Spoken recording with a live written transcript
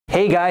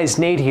Hey guys,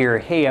 Nate here.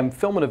 Hey, I'm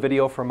filming a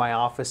video from my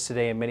office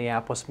today in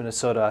Minneapolis,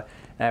 Minnesota,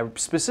 and I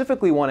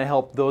specifically want to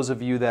help those of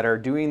you that are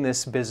doing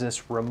this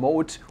business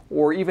remote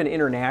or even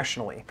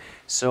internationally.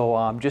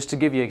 So just to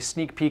give you a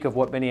sneak peek of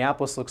what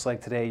Minneapolis looks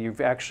like today,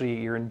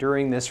 you're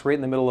enduring this right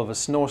in the middle of a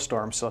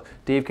snowstorm. So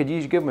Dave, could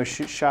you give them a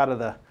shot of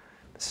the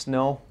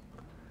snow?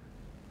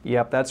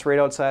 Yep, that's right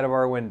outside of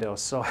our window.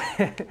 So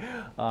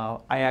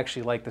I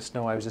actually like the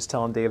snow. I was just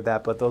telling Dave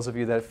that, but those of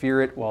you that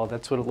fear it, well,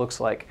 that's what it looks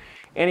like.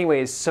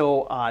 Anyways,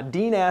 so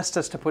Dean asked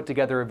us to put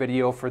together a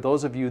video for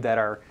those of you that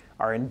are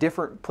in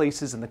different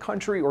places in the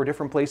country or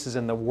different places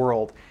in the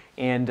world.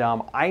 And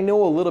I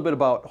know a little bit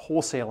about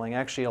wholesaling,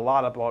 actually a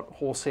lot about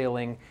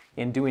wholesaling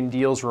and doing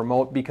deals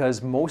remote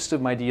because most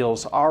of my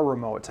deals are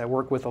remote. I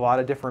work with a lot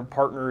of different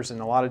partners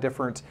and a lot of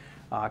different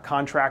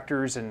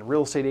contractors and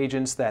real estate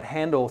agents that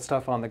handle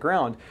stuff on the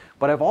ground.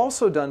 But I've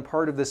also done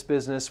part of this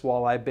business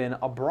while I've been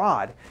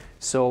abroad.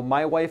 So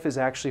my wife is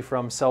actually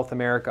from South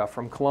America,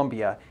 from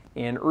Colombia.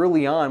 And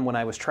early on, when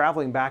I was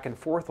traveling back and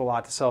forth a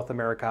lot to South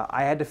America,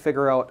 I had to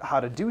figure out how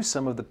to do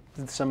some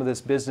of this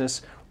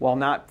business while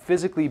not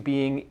physically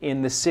being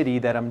in the city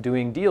that I'm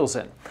doing deals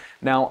in.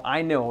 Now,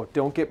 I know,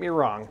 don't get me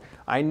wrong,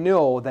 I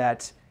know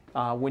that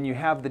when you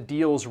have the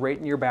deals right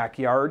in your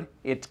backyard,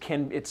 it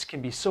can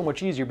be so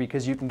much easier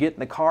because you can get in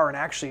the car and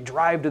actually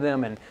drive to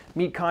them and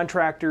meet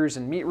contractors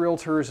and meet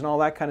realtors and all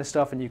that kind of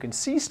stuff, and you can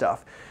see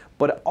stuff.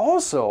 But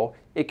also,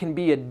 it can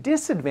be a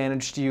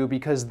disadvantage to you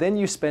because then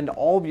you spend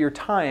all of your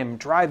time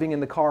driving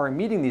in the car and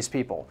meeting these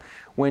people.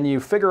 When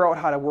you figure out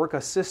how to work a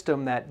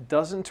system that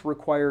doesn't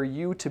require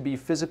you to be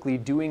physically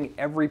doing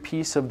every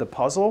piece of the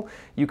puzzle,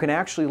 you can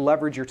actually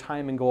leverage your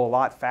time and go a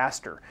lot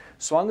faster.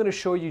 So I'm going to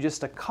show you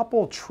just a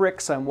couple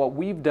tricks on what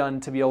we've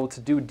done to be able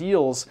to do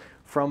deals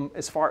from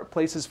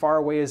places far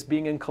away as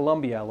being in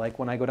Colombia, like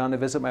when I go down to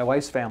visit my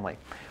wife's family.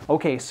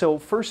 Okay, so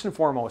first and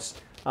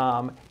foremost,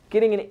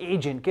 getting an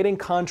agent, getting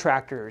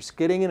contractors,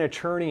 getting an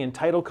attorney and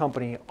title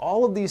company,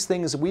 all of these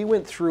things we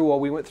went through while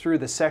we went through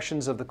the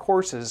sessions of the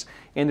courses,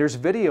 and there's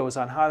videos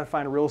on how to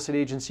find real estate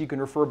agents you can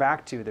refer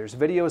back to. There's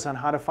videos on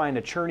how to find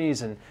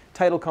attorneys and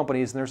title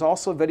companies, and there's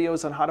also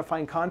videos on how to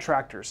find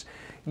contractors.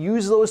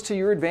 Use those to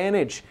your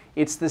advantage.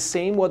 It's the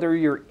same whether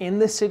you're in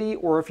the city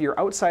or if you're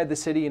outside the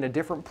city in a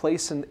different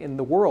place in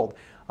the world.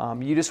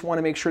 You just want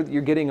to make sure that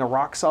you're getting a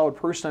rock solid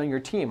person on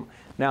your team.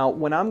 Now,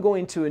 when I'm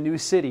going to a new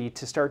city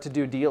to start to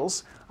do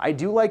deals, I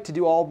do like to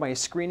do all of my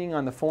screening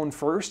on the phone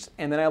first,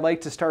 and then I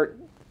like to start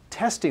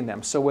testing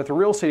them. So with a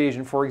real estate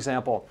agent, for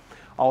example,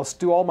 I'll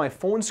do all my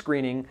phone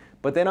screening,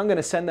 but then I'm going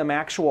to send them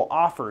actual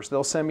offers.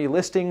 They'll send me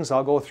listings,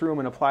 I'll go through them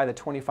and apply the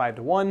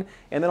 25-to-1,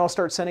 and then I'll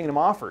start sending them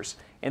offers.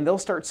 And they'll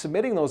start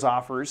submitting those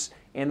offers,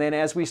 and then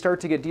as we start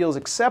to get deals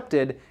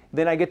accepted,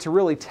 then I get to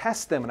really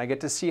test them and I get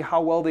to see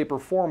how well they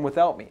perform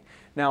without me.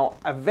 Now,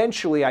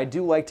 eventually I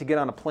do like to get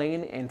on a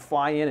plane and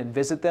fly in and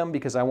visit them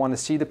because I want to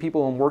see the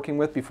people I'm working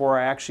with before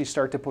I actually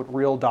start to put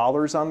real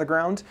dollars on the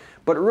ground.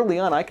 But early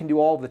on, I can do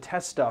all of the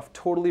test stuff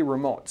totally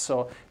remote.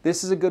 So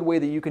this is a good way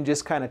that you can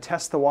just kind of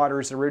test the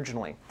waters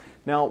originally.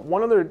 Now,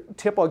 one other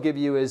tip I'll give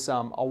you is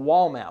a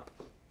wall map.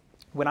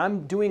 When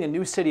I'm doing a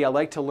new city, I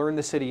like to learn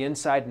the city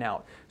inside and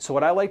out. So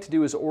what I like to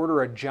do is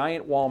order a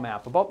giant wall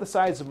map, about the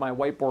size of my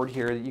whiteboard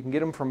here. You can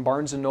get them from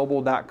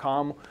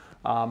barnesandnoble.com,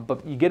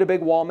 but you get a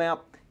big wall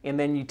map, and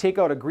then you take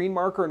out a green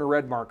marker and a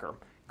red marker.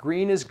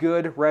 Green is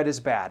good, red is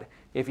bad.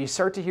 If you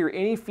start to hear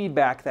any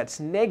feedback that's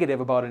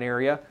negative about an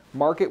area,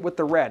 mark it with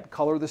the red,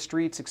 color the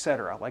streets,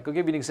 etc. Like, I'll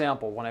give you an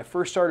example. When I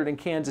first started in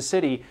Kansas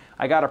City,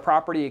 I got a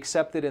property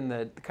accepted in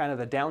the kind of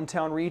the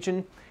downtown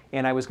region,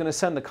 and I was going to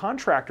send the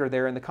contractor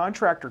there, and the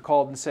contractor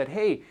called and said,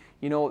 hey,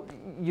 you know,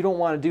 you don't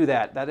want to do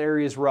that. That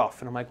area is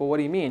rough. And I'm like, well, what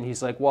do you mean?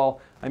 He's like,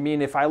 well, I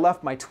mean, if I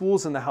left my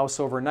tools in the house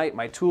overnight,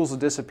 my tools will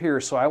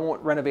disappear, so I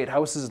won't renovate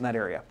houses in that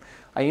area.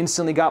 I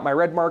instantly got my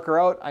red marker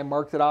out, I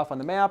marked it off on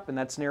the map, and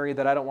that's an area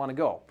that I don't want to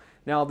go.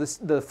 Now,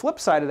 the flip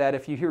side of that,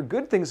 if you hear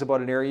good things about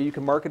an area, you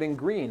can mark it in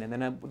green. And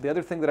then the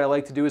other thing that I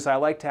like to do is I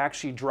like to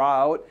actually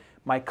draw out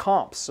my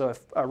comps. So if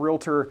a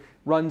realtor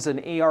runs an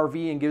ARV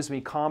and gives me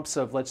comps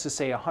of, let's just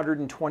say,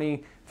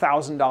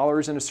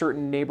 $120,000 in a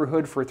certain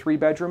neighborhood for 3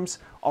 bedrooms,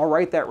 I'll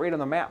write that right on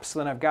the map. So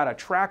then I've got a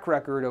track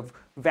record of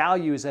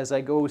values as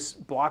I go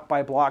block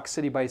by block,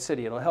 city by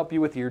city. It'll help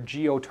you with your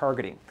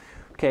geo-targeting.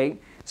 Okay,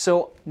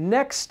 so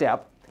next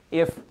step,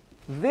 if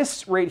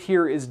this right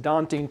here is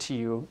daunting to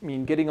you, I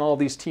mean getting all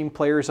these team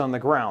players on the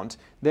ground,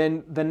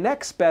 then the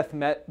next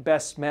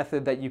best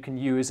method that you can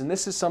use, and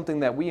this is something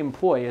that we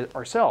employ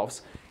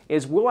ourselves,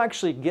 is we'll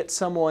actually get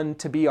someone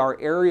to be our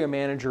area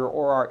manager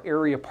or our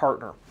area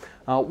partner.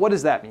 What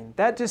does that mean?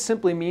 That just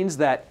simply means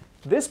that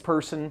this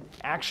person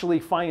actually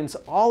finds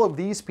all of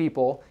these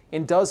people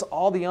and does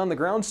all the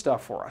on-the-ground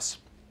stuff for us.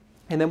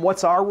 And then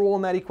what's our role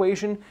in that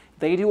equation?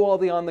 They do all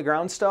the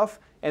on-the-ground stuff,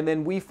 and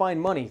then we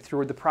find money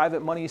through the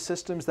private money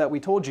systems that we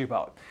told you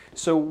about.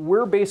 So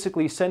we're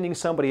basically sending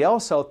somebody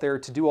else out there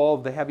to do all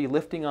of the heavy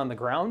lifting on the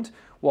ground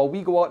while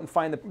we go out and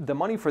find the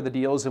money for the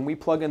deals, and we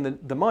plug in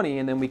the money,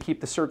 and then we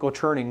keep the circle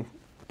churning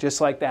just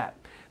like that.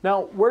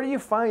 Now, where do you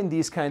find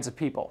these kinds of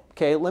people?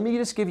 Okay, let me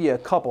just give you a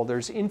couple.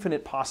 There's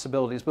infinite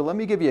possibilities, but let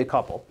me give you a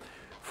couple.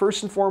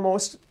 First and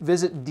foremost,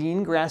 visit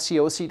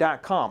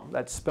deangraciosi.com.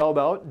 That's spelled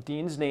out,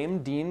 Dean's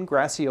name,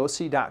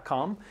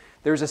 deangraciosi.com.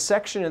 There's a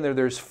section in there,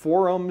 there's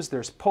forums,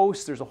 there's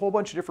posts, there's a whole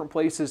bunch of different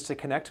places to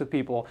connect with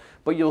people,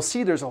 but you'll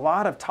see there's a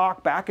lot of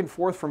talk back and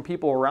forth from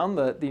people around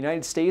the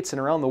United States and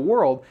around the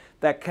world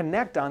that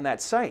connect on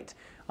that site.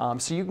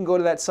 So you can go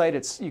to that site,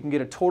 you can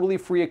get a totally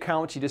free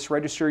account, you just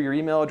register your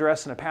email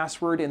address and a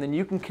password, and then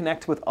you can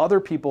connect with other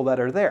people that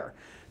are there.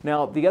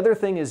 Now, the other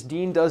thing is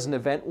Dean does an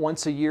event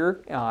once a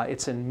year.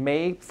 It's in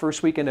May,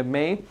 first weekend of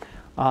May.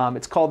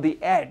 It's called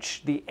The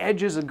Edge. The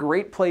Edge is a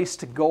great place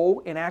to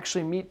go and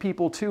actually meet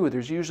people too.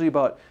 There's usually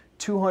about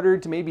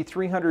 200 to maybe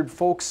 300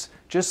 folks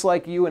just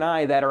like you and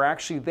I that are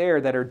actually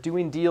there, that are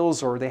doing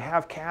deals, or they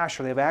have cash,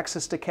 or they have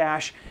access to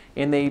cash,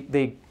 and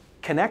they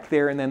connect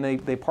there, and then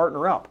they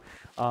partner up.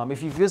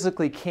 If you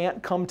physically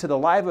can't come to the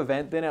live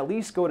event, then at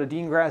least go to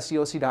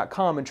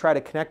deangraciosi.com and try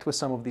to connect with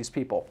some of these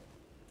people.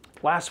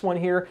 Last one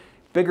here,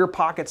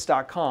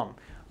 biggerpockets.com.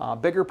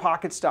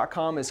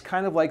 Biggerpockets.com is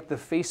kind of like the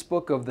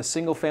Facebook of the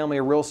single-family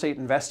real estate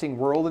investing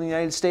world in the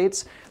United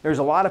States. There's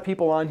a lot of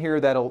people on here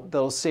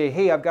that'll say,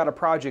 hey, I've got a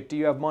project, do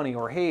you have money?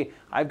 Or hey,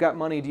 I've got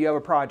money, do you have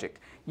a project?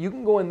 You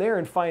can go in there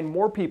and find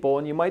more people,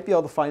 and you might be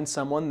able to find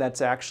someone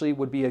that's actually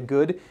would be a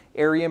good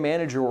area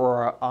manager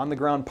or an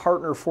on-the-ground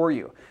partner for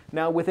you.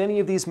 Now, with any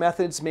of these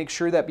methods, make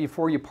sure that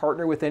before you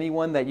partner with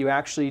anyone that you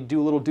actually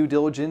do a little due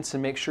diligence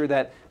and make sure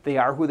that they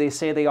are who they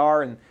say they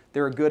are and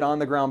they're a good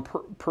on-the-ground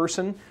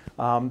person.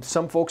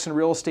 Some folks in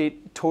real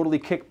estate totally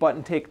kick butt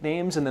and take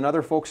names, and then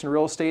other folks in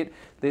real estate,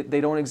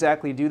 they don't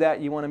exactly do that.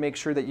 You want to make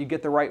sure that you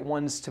get the right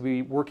ones to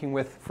be working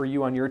with for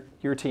you on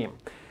your team.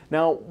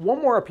 Now, one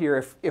more up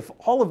here. If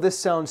all of this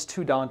sounds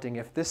too daunting,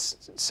 if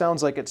this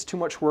sounds like it's too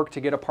much work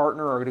to get a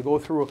partner or to go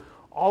through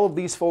all of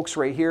these folks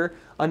right here,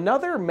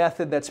 another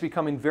method that's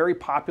becoming very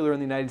popular in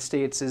the United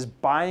States is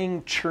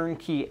buying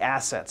turnkey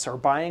assets or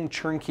buying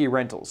turnkey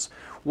rentals.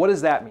 What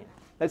does that mean?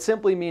 That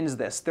simply means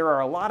this. There are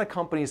a lot of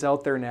companies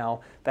out there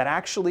now that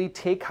actually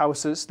take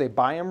houses, they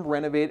buy them,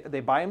 they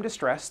buy them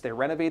distressed, they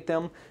renovate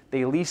them,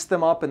 they lease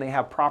them up, and they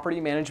have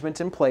property management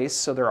in place,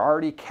 so they're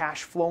already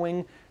cash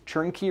flowing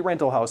turnkey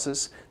rental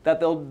houses that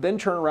they'll then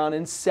turn around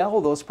and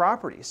sell those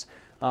properties.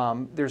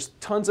 There's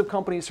tons of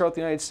companies throughout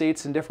the United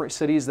States in different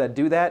cities that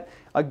do that.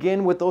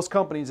 Again, with those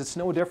companies, it's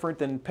no different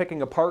than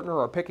picking a partner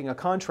or picking a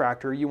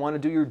contractor. You want to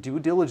do your due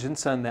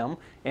diligence on them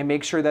and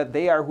make sure that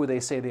they are who they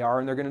say they are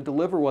and they're going to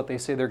deliver what they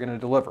say they're going to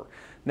deliver.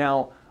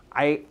 Now,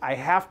 I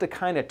have to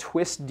kind of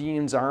twist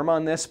Dean's arm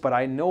on this, but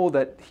I know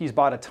that he's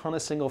bought a ton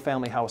of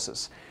single-family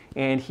houses.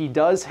 And he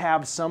does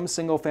have some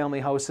single-family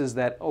houses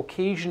that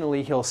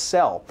occasionally he'll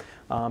sell.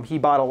 He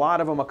bought a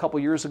lot of them a couple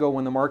years ago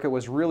when the market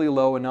was really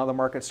low, and now the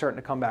market's starting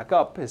to come back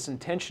up. His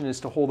intention is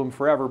to hold them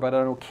forever, but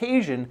on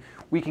occasion,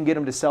 we can get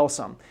him to sell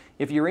some.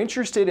 If you're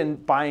interested in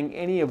buying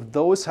any of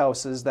those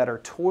houses that are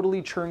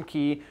totally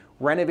turnkey,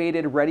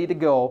 renovated, ready to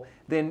go,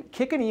 then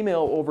kick an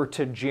email over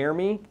to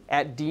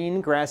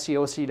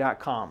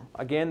jeremy@deangraciosi.com.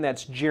 Again,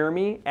 that's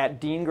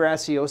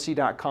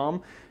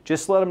jeremy@deangraciosi.com.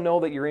 Just let them know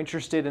that you're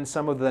interested in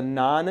some of the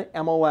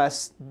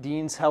non-MLS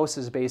Dean's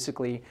houses,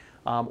 basically,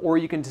 or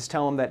you can just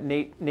tell them that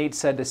Nate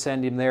said to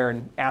send him there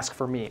and ask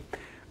for me.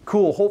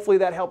 Cool, hopefully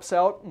that helps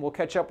out, and we'll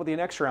catch up with you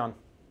next round.